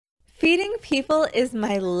Feeding people is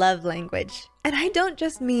my love language. And I don't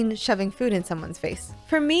just mean shoving food in someone's face.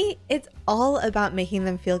 For me, it's all about making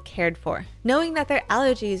them feel cared for, knowing that their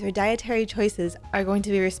allergies or dietary choices are going to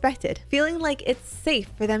be respected, feeling like it's safe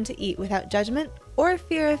for them to eat without judgment or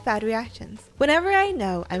fear of bad reactions. Whenever I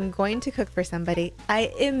know I'm going to cook for somebody,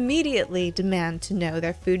 I immediately demand to know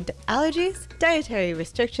their food allergies, dietary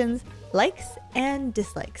restrictions, likes, and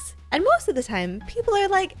dislikes. And most of the time, people are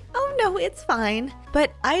like, oh no, it's fine.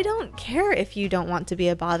 But I don't care if you don't want to be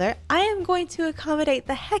a bother. I am going to accommodate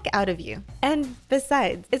the heck out of you. And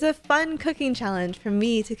besides, it's a fun cooking challenge for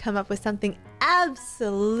me to come up with something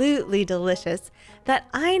absolutely delicious that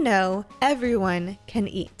I know everyone can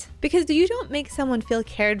eat. Because you don't make someone feel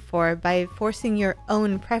cared for by forcing your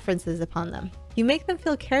own preferences upon them. You make them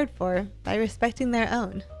feel cared for by respecting their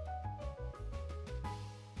own.